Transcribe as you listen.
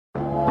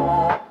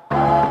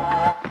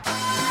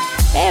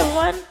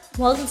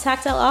Welcome to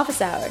Tactile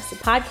Office Hours, the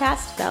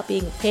podcast about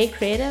being a paid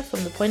creative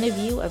from the point of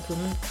view of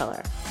women of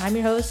color. I'm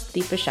your host,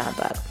 Deepa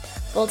Shambhag,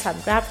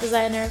 full-time graphic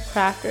designer,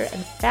 crafter,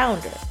 and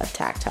founder of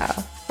Tactile.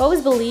 I've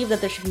always believed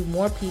that there should be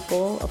more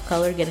people of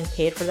color getting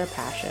paid for their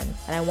passion,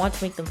 and I want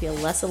to make them feel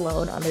less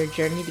alone on their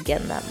journey to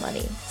getting that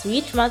money. So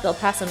each month I'll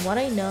pass on what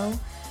I know,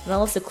 and I'll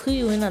also clue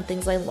you in on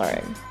things I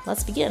learned.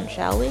 Let's begin,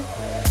 shall we?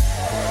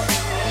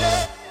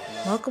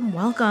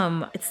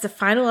 Welcome. It's the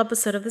final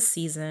episode of the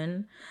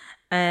season,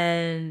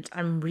 and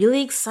I'm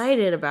really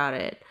excited about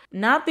it.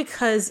 Not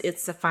because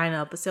it's the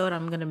final episode,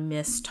 I'm going to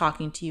miss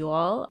talking to you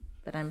all,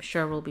 but I'm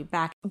sure we'll be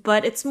back.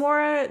 But it's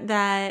more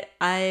that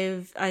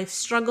I've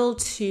struggled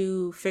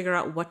to figure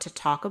out what to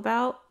talk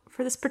about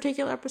for this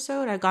particular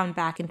episode. I've gone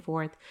back and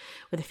forth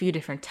with a few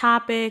different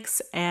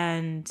topics,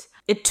 and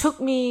it took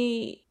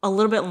me a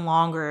little bit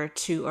longer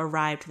to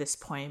arrive to this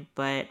point,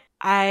 but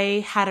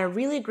I had a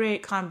really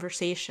great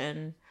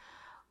conversation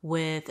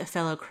with a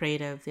fellow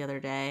creative the other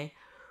day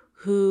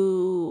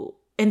who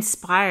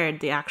inspired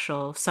the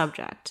actual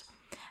subject.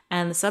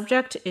 And the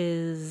subject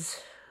is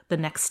the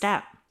next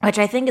step, which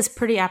I think is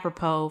pretty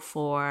apropos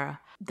for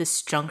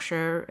this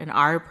juncture in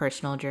our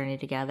personal journey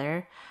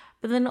together,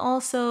 but then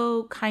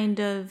also kind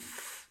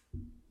of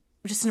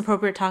just an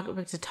appropriate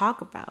topic to talk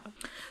about.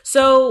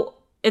 So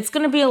it's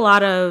going to be a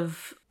lot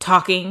of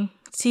talking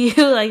to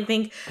you, I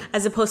think,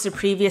 as opposed to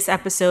previous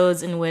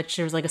episodes in which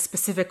there's like a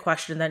specific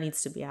question that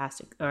needs to be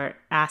asked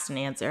and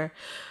answered.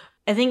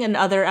 I think in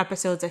other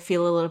episodes, I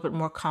feel a little bit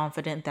more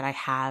confident that I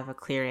have a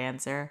clear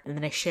answer, and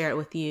then I share it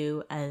with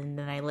you, and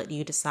then I let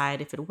you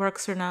decide if it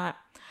works or not.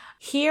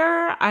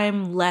 Here,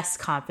 I'm less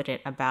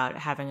confident about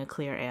having a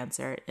clear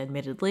answer,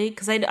 admittedly,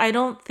 because I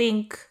don't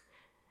think,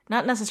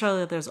 not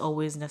necessarily that there's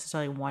always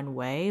necessarily one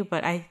way,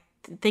 but I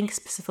think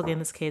specifically in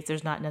this case,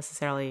 there's not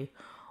necessarily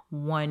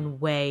one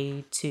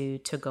way to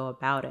go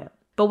about it.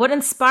 But what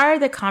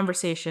inspired the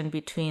conversation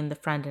between the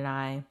friend and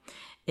I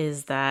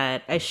is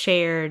that I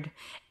shared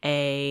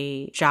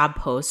a job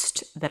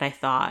post that I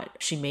thought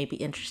she may be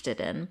interested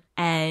in.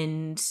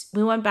 And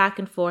we went back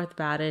and forth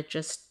about it,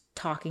 just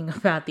talking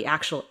about the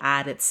actual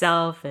ad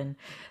itself and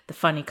the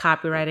funny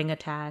copywriting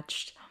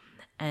attached.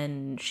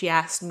 And she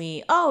asked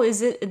me, "Oh,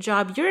 is it a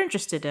job you're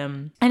interested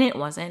in?" And it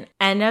wasn't.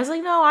 And I was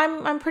like, "No,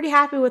 I'm pretty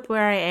happy with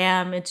where I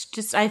am. It's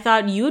just, I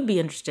thought you would be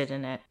interested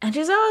in it." And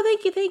she's, "Oh,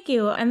 thank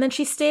you. And then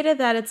she stated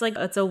that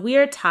it's a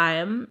weird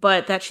time,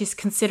 but that she's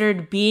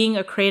considered being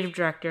a creative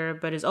director,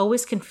 but is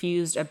always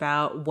confused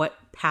about what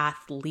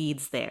path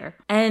leads there.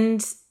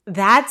 And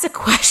that's a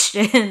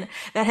question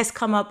that has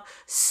come up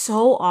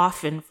so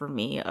often for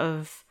me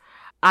of,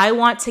 I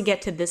want to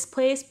get to this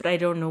place, but I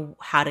don't know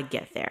how to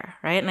get there,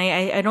 right? And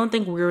I don't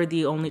think we're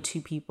the only two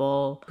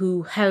people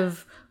who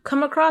have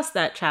come across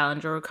that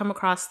challenge or come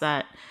across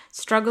that.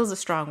 Struggle is a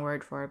strong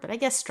word for it, but I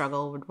guess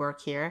struggle would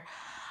work here.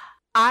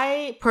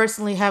 I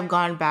personally have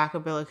gone back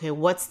and been like, okay,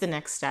 what's the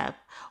next step?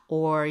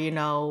 Or,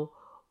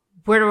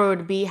 where do I want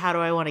to be? How do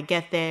I want to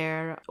get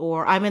there?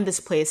 Or I'm in this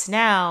place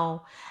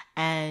now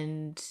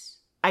and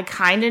I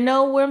kind of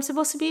know where I'm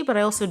supposed to be, but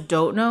I also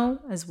don't know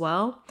as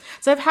well.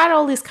 So I've had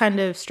all these kind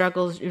of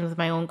struggles with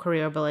my own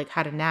career, but like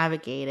how to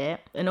navigate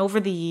it. And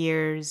over the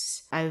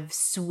years, I've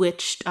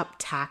switched up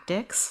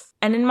tactics.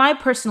 And in my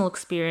personal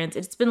experience,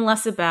 it's been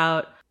less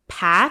about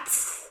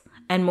paths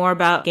and more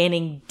about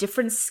gaining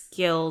different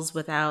skills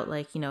without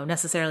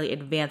necessarily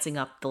advancing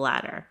up the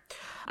ladder.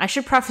 I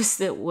should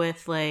preface it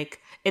with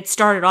it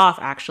started off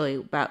actually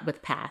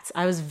with paths.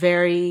 I was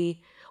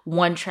very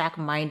one-track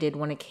minded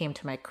when it came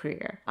to my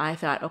career. I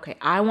thought, okay,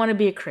 I want to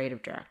be a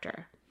creative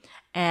director.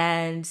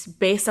 And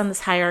based on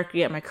this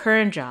hierarchy at my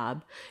current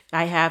job,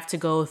 I have to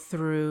go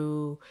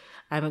through,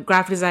 I'm a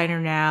graphic designer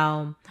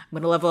now, I'm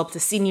going to level up to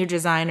senior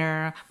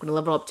designer, I'm going to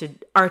level up to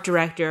art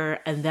director,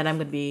 and then I'm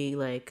going to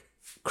be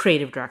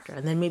creative director,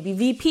 and then maybe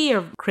VP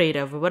or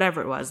creative or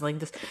whatever it was.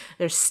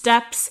 There's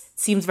steps, it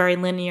seems very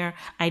linear.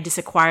 I just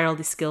acquired all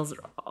these skills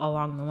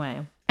along the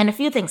way. And a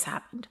few things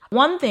happened.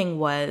 One thing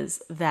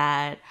was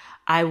that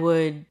I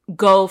would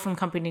go from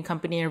company to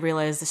company and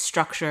realize the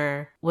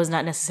structure was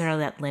not necessarily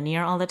that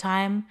linear all the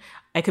time.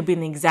 I could be in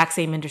the exact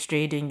same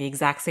industry doing the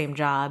exact same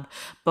job,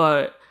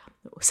 but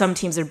some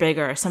teams are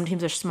bigger, some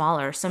teams are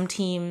smaller. Some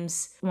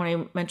teams, when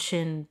I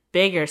mention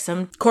bigger,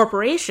 some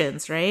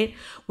corporations, right,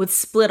 would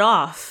split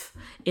off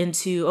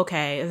into,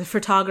 okay, the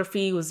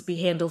photography was be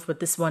handled with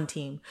this one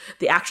team.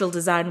 The actual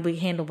design will be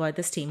handled by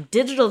this team.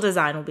 Digital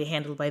design will be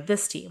handled by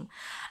this team.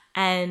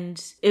 And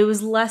it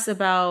was less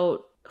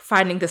about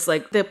finding this,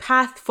 the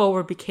path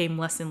forward became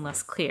less and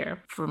less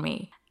clear for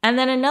me. And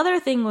then another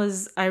thing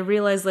was, I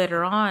realized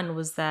later on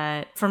was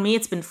that for me,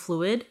 it's been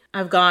fluid.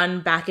 I've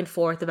gone back and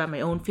forth about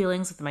my own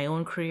feelings with my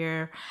own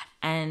career.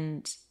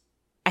 And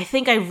I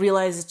think I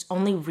realized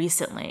only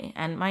recently,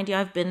 and mind you,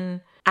 I've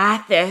been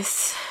at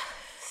this,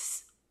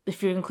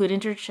 if you include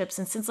internships,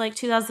 and since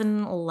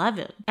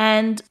 2011.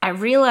 And I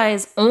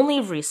realized only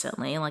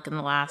recently, in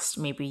the last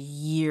maybe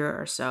year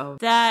or so,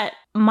 that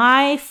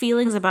my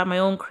feelings about my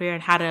own career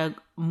and how to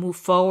move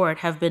forward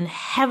have been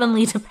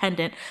heavily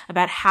dependent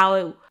about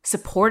how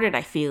supported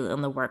I feel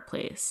in the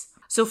workplace.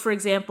 So for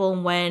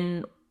example,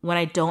 when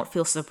I don't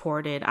feel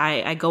supported,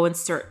 I go and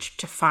search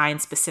to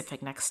find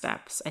specific next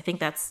steps. I think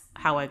that's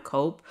how I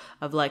cope,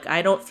 of like,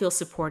 I don't feel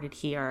supported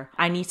here.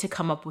 I need to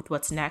come up with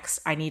what's next.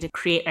 I need to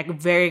create a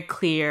very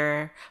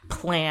clear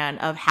plan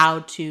of how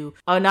to,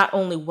 not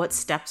only what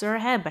steps are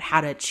ahead, but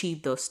how to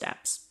achieve those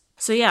steps.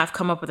 So yeah, I've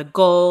come up with a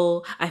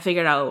goal. I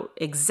figured out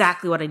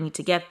exactly what I need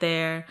to get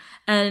there.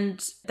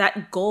 And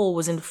that goal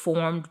was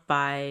informed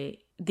by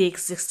the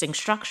existing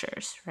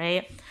structures,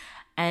 right?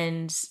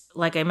 And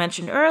like I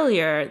mentioned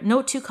earlier,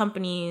 no two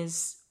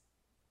companies,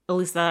 at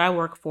least that I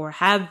work for,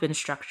 have been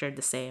structured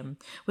the same,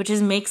 which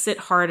makes it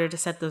harder to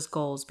set those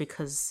goals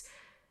because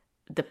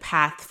the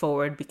path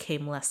forward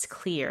became less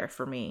clear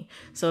for me.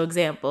 So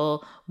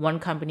example, one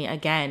company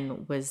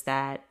again was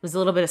a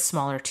little bit of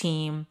smaller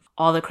team.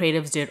 All the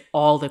creatives did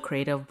all the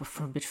creative,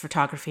 from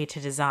photography to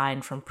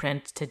design, from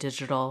print to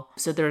digital.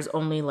 So there's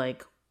only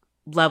like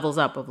levels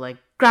up of like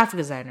graphic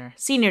designer,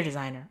 senior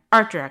designer,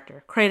 art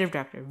director, creative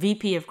director,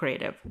 VP of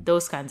creative,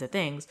 those kinds of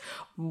things,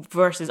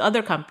 versus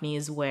other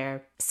companies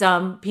where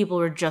some people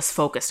were just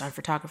focused on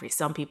photography,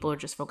 some people are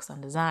just focused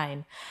on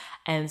design.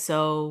 And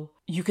so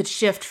you could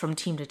shift from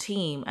team to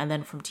team, and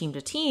then from team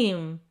to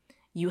team,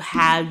 you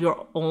have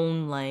your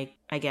own, like,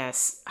 I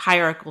guess,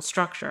 hierarchical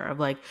structure of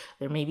like,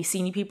 there may be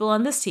senior people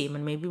on this team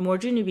and maybe more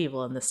junior people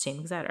on this team,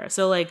 etc.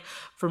 So like,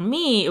 for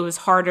me, it was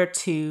harder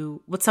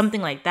with something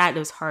like that, it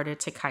was harder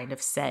to kind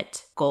of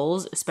set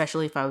goals,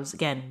 especially if I was,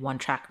 again, one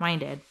track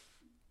minded.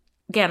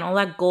 Again, all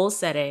that goal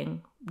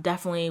setting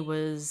definitely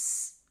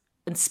was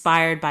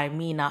inspired by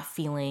me not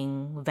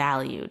feeling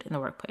valued in the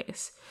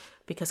workplace.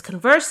 Because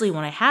conversely,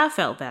 when I have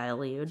felt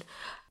valued,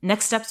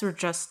 next steps were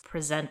just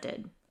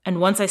presented. And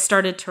once I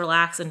started to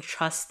relax and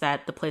trust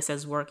that the place I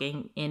was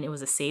working in, it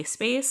was a safe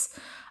space,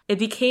 it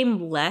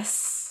became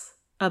less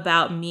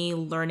about me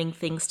learning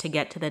things to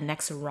get to the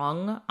next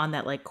rung on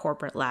that like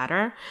corporate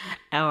ladder,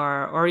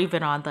 or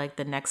even on like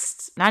the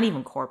next, not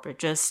even corporate,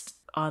 just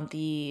on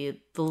the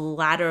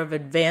ladder of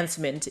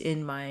advancement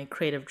in my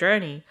creative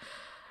journey.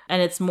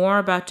 And it's more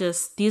about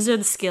just, these are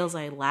the skills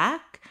I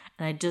lack,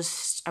 and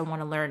I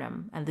want to learn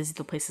them, and these are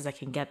the places I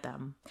can get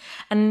them.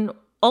 And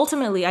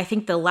ultimately, I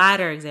think the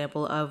latter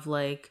example of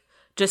like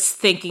just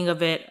thinking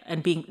of it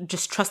and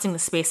just trusting the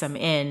space I'm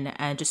in,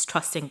 and just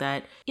trusting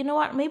that, you know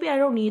what, maybe I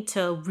don't need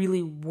to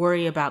really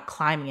worry about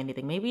climbing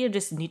anything. Maybe I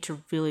just need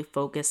to really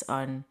focus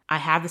on, I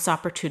have this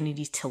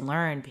opportunity to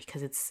learn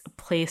because it's a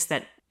place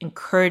that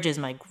encourages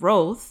my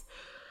growth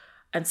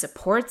and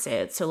supports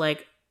it. So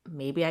like,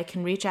 maybe I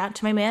can reach out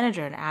to my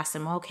manager and ask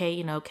them,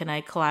 okay, can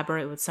I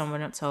collaborate with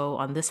someone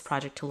on this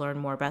project to learn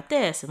more about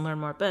this and learn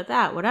more about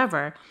that,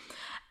 whatever.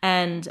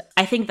 And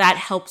I think that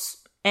helps,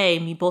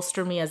 me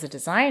bolster me as a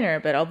designer,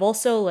 but I'll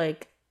also,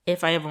 like,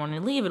 if I ever want to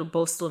leave, it'll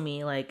bolster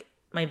me, like,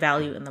 my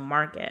value in the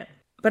market.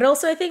 But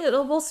also I think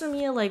it'll bolster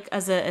me, like,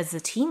 as a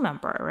team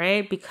member,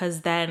 right?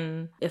 Because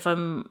then if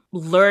I'm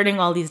learning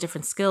all these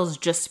different skills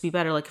just to be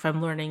better, like if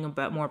I'm learning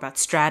more about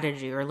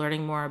strategy or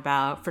learning more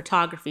about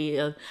photography,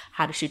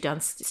 how to shoot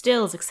down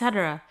stills,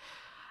 etc.,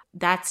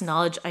 that's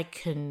knowledge I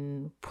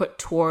can put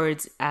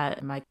towards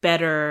my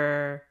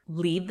better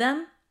lead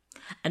them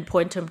and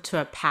point them to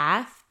a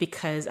path,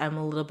 because I'm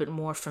a little bit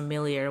more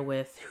familiar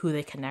with who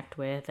they connect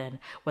with and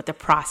what the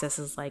process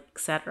is like,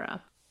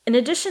 etc. In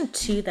addition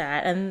to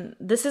that, and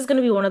this is going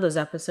to be one of those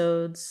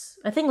episodes,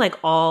 I think like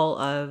all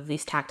of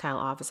these Tactile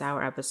Office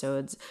Hour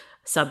episodes,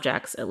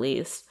 subjects at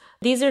least,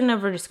 these are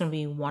never just going to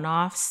be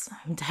one-offs.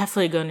 I'm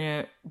definitely going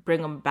to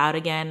bring them about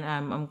again.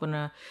 I'm going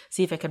to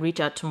see if I can reach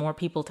out to more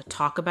people to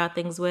talk about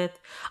things with.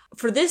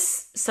 For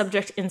this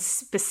subject in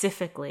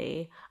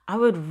specifically, I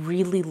would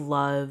really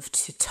love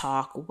to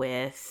talk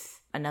with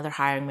another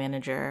hiring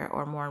manager,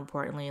 or more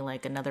importantly,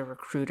 like another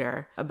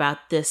recruiter,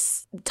 about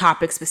this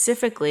topic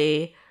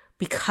specifically,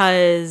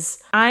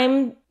 because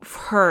I'm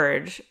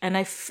heard, and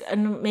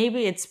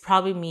maybe it's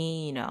probably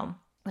me,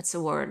 what's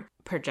the word?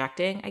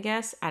 Projecting, I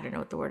guess. I don't know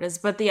what the word is,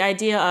 but the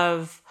idea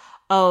of,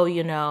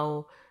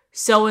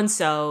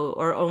 so-and-so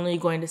are only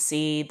going to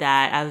see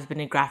that I've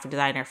been a graphic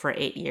designer for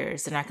 8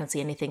 years. They're not going to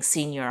see anything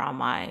senior on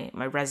my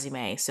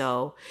resume.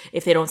 So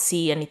if they don't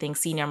see anything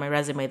senior on my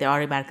resume, they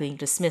automatically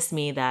dismiss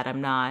me, that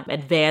I'm not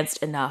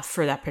advanced enough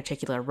for that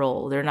particular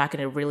role. They're not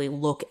going to really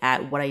look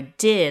at what I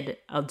did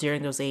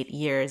during those 8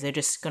 years. They're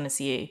just going to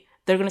see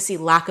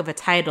lack of a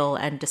title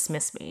and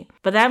dismiss me.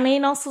 But that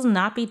may also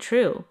not be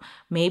true.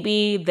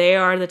 Maybe they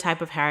are the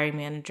type of hiring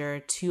manager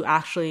to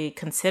actually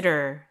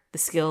consider the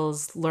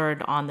skills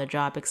learned on the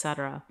job,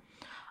 etc.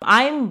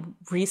 I'm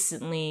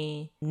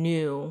recently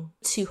new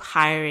to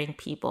hiring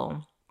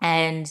people.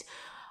 And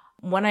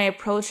when I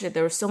approached it,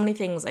 there were so many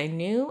things I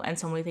knew and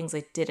so many things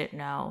I didn't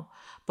know.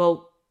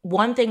 But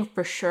one thing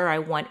for sure I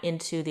went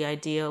into the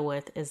idea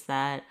with is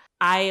that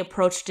I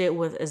approached it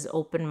with as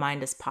open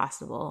mind as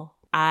possible.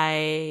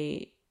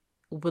 I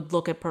would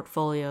look at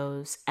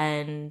portfolios,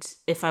 and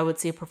if I would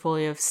see a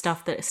portfolio of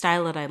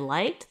style that I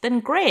liked,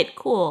 then great,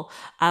 cool.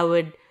 I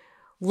would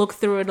look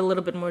through it a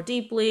little bit more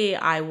deeply.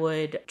 I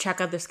would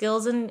check out their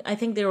skills, and I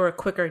think they were a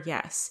quicker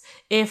yes.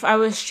 If I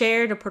was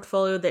shared a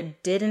portfolio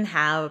that didn't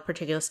have a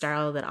particular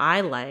style that I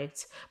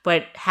liked,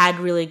 but had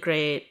really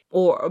great,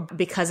 or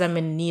because I'm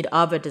in need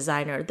of a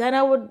designer, then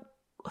I would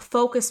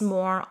focus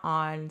more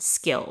on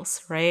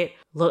skills, right?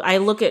 I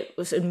look at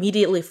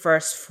immediately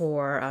first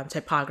for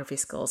typography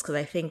skills, because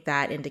I think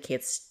that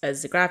indicates,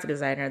 as a graphic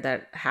designer,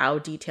 that how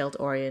detailed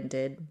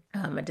oriented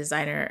a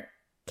designer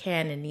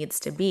can and needs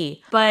to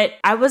be. But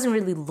I wasn't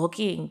really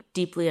looking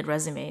deeply at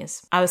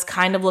resumes. I was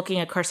kind of looking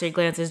at cursory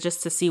glances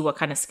just to see what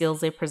kind of skills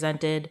they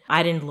presented.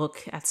 I didn't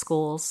look at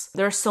schools.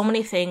 There are so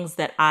many things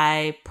that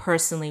I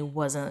personally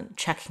wasn't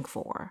checking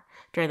for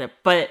during that,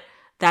 but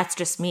that's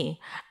just me.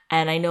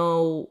 And I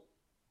know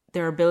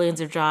there are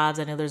billions of jobs.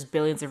 I know there's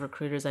billions of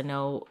recruiters. I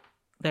know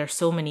there's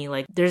so many,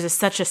 like, there's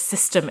such a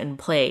system in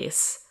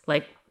place,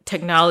 like,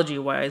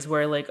 technology-wise,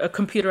 where, like, a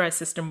computerized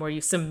system where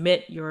you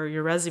submit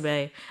your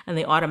resume and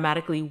they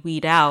automatically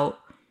weed out,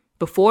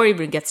 before it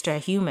even gets to a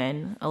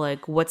human,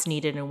 like, what's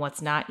needed and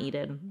what's not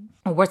needed,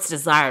 or what's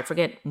desired.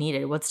 Forget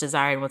needed, what's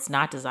desired and what's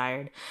not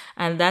desired.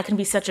 And that can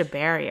be such a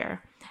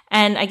barrier.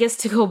 And I guess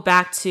to go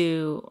back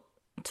to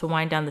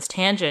wind down this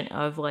tangent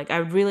of, like, I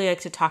would really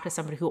like to talk to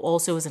somebody who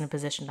also is in a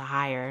position to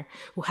hire,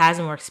 who has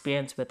more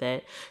experience with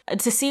it,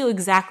 to see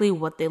exactly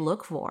what they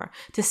look for,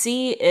 to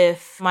see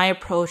if my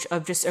approach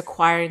of just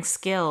acquiring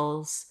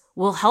skills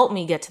will help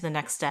me get to the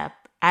next step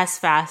as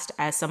fast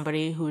as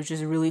somebody who's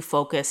just really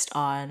focused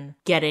on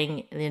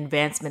getting the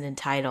advancement in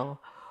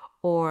title.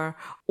 Or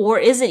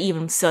is it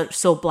even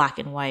so black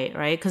and white,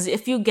 right? Because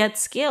if you get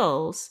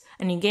skills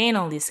and you gain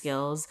all these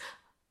skills,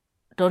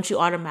 don't you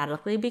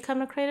automatically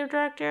become a creative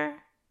director?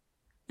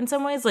 In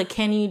some ways, like,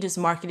 can you just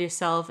market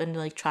yourself and,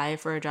 like, try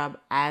for a job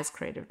as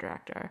creative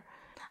director?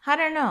 I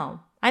don't know.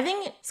 I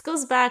think this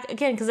goes back,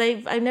 again, because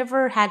I've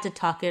never had to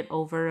talk it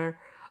over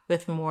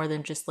with more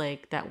than just,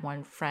 like, that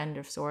one friend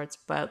of sorts.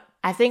 But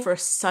I think for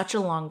such a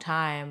long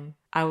time,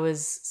 I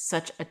was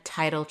such a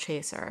title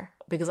chaser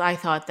because I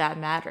thought that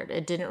mattered.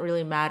 It didn't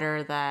really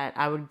matter that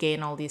I would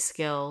gain all these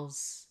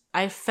skills.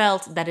 I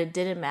felt that it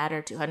didn't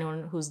matter to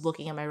anyone who's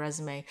looking at my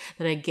resume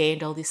that I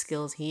gained all these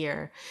skills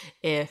here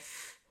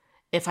if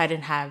I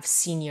didn't have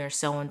senior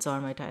so-and-so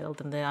on my title,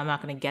 then I'm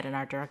not going to get an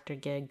art director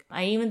gig.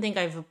 I even think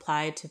I've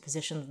applied to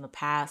positions in the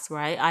past where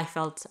I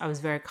felt I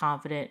was very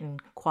confident and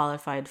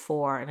qualified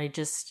for, and I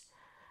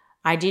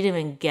didn't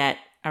even get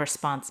a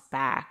response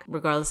back,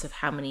 regardless of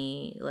how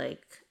many,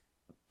 like,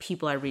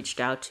 people I reached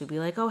out to be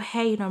like, oh,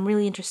 hey, I'm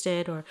really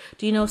interested, or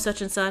do you know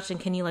such and such, and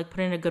can you, like, put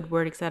in a good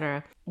word,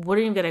 etc.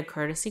 Wouldn't even get a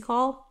courtesy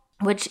call,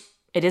 which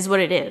it is what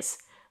it is.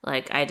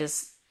 Like, it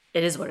is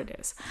what it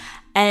is.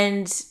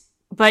 But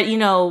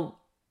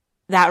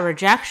that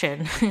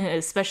rejection,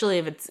 especially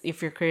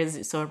if your career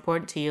is so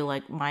important to you,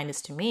 like mine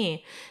is to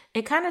me,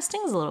 it kind of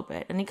stings a little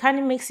bit. And it kind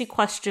of makes you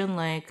question,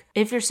 like,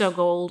 if you're so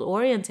goal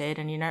oriented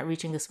and you're not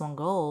reaching this one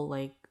goal,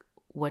 like,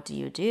 what do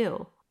you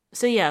do?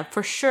 So yeah,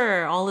 for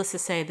sure, all this to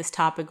say, this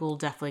topic will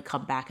definitely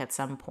come back at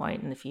some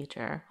point in the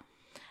future.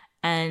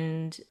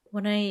 And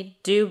when I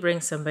do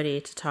bring somebody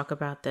to talk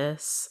about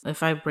this,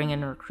 if I bring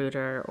in a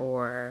recruiter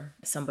or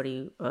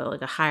somebody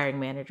like a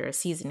hiring manager, a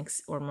seasoned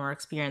or more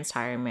experienced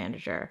hiring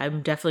manager,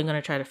 I'm definitely going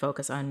to try to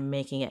focus on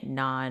making it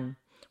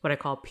what I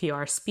call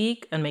PR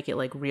speak, and make it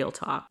like real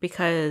talk.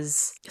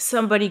 Because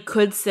somebody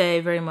could say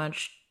very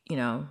much,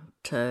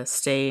 to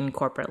stay in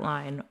corporate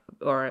line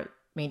or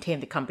maintain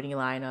the company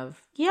line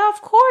of, yeah,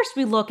 of course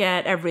we look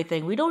at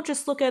everything. We don't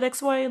just look at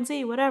X, Y, and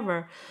Z,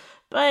 whatever.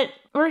 But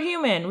we're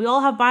human. We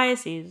all have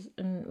biases,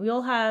 and we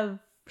all have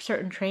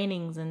certain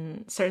trainings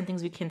and certain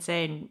things we can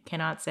say and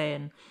cannot say.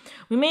 And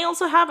we may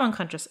also have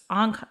unconscious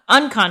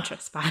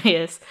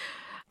bias.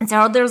 And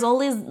so there's all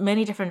these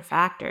many different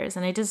factors.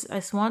 And I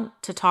just want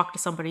to talk to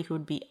somebody who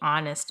would be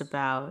honest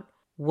about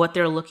what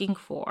they're looking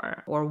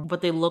for, or what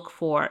they look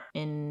for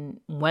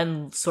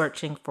when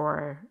searching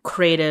for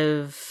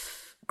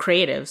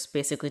creatives,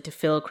 basically, to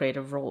fill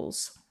creative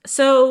roles.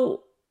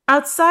 So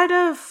outside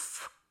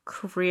of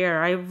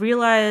career, I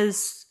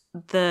realized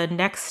the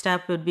next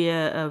step would be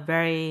a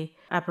very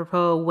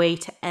apropos way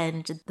to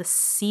end the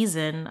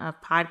season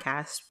of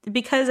podcast,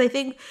 because I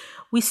think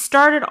I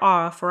started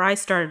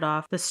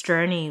off this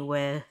journey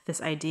with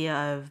this idea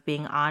of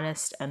being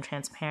honest and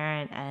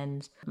transparent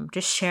and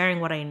just sharing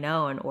what I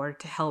know in order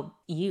to help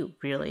you,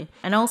 really.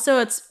 And also,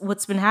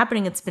 it's been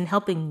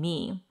helping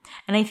me.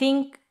 And I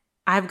think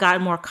I've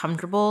gotten more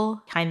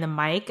comfortable behind the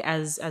mic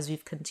as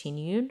we've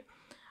continued.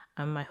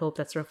 I hope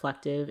that's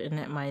reflective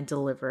in my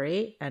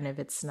delivery. And if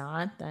it's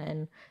not,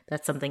 then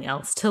that's something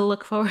else to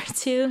look forward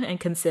to and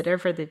consider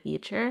for the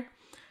future.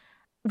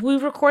 We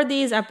record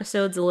these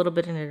episodes a little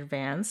bit in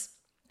advance.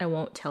 I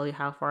won't tell you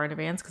how far in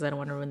advance because I don't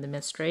want to ruin the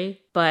mystery.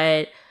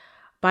 But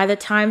by the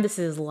time this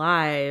is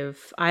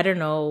live, I don't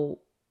know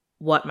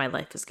what my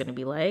life is going to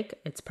be like.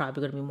 It's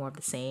probably going to be more of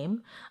the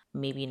same.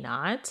 Maybe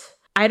not.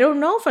 I don't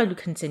know if I would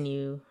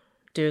continue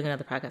doing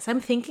another podcast. I'm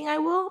thinking I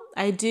will.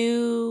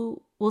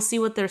 We'll see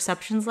what the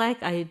reception's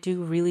like. I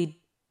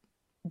really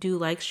do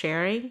like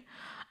sharing.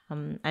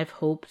 I've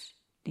hoped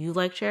you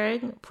like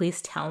sharing,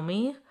 please tell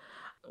me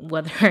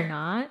whether or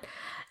not,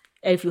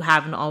 if you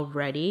haven't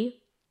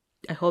already.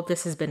 I hope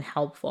this has been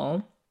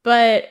helpful.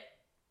 But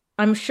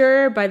I'm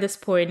sure by this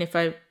point, if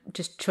I've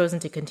just chosen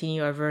to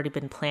continue, I've already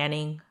been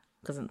planning,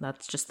 because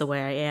that's just the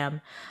way I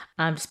am.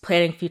 I'm just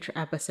planning future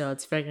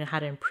episodes, figuring out how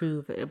to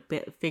improve a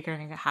bit,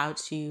 figuring out how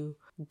to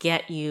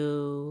get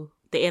you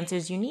the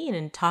answers you need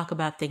and talk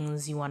about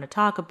things you want to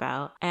talk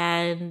about.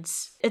 And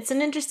it's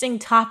an interesting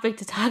topic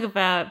to talk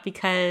about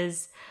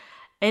because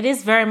it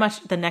is very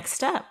much the next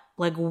step.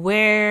 Like,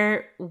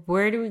 where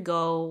do we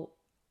go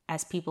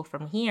as people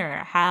from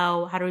here?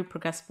 How do we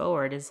progress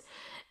forward? Is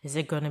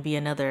it going to be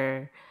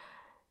another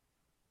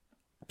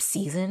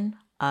season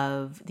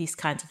of these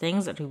kinds of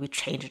things, or do we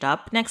change it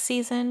up next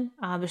season?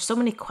 There's so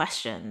many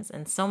questions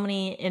and so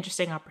many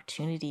interesting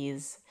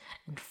opportunities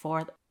in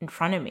front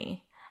of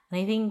me. And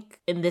I think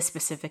in this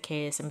specific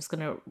case, I'm just going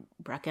to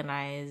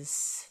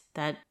recognize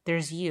that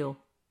there's you,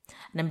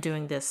 and I'm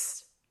doing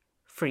this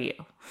for you.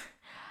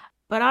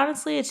 But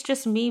honestly, it's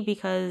just me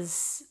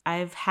because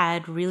I've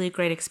had really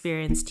great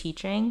experience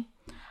teaching.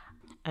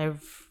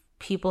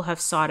 People have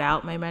sought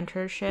out my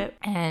mentorship,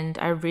 and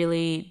I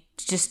really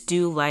just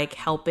do like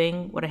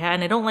helping what I have.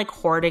 And I don't like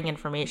hoarding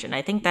information.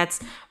 I think that's,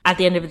 at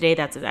the end of the day,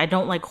 that's it. I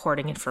don't like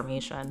hoarding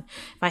information.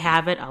 If I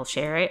have it, I'll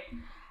share it,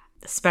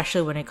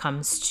 especially when it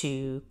comes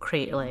to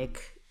create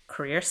like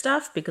career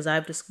stuff, because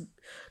I've just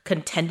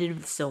contended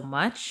with so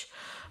much.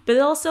 But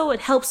also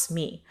it helps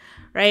me,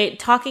 right?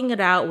 Talking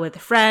it out with a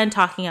friend,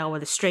 talking out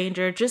with a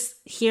stranger, just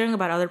hearing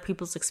about other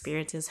people's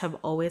experiences have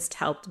always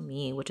helped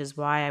me, which is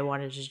why I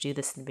wanted to do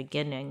this in the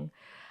beginning,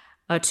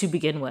 to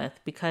begin with,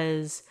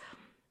 because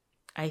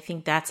I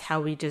think that's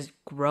how we just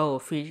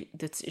grow.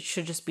 It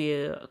should just be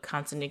a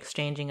constant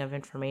exchanging of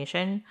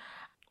information,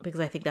 because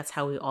I think that's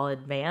how we all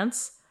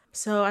advance.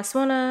 So I just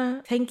want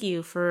to thank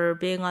you for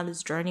being on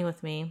this journey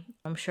with me.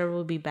 I'm sure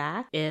we'll be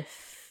back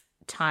if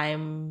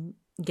time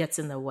gets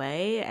in the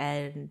way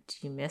and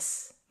you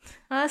miss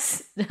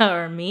us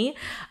or me.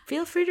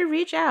 Feel free to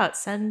reach out,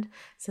 send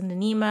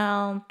an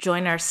email,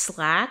 join our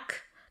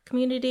Slack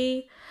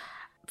community,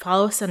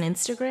 follow us on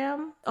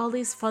Instagram, all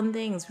these fun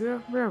things.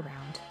 We're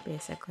around,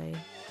 basically.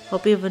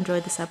 Hope you've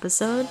enjoyed this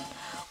episode.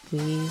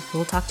 We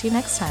will talk to you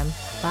next time.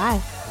 Bye.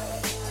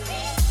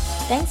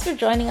 Thanks for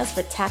joining us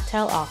for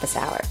Tactile Office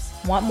Hours.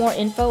 Want more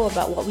info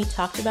about what we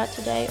talked about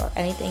today or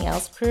anything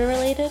else career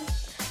related?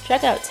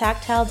 Check out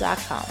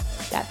tactile.com.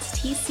 That's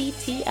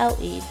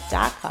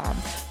TCTLE.com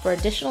for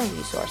additional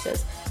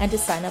resources and to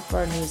sign up for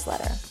our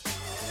newsletter.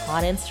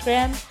 On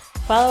Instagram,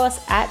 follow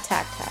us at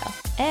Tactile.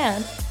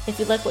 And if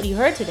you like what you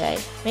heard today,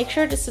 make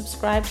sure to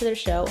subscribe to their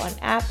show on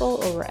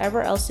Apple or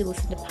wherever else you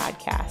listen to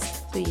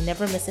podcasts so you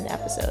never miss an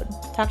episode.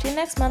 Talk to you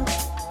next month.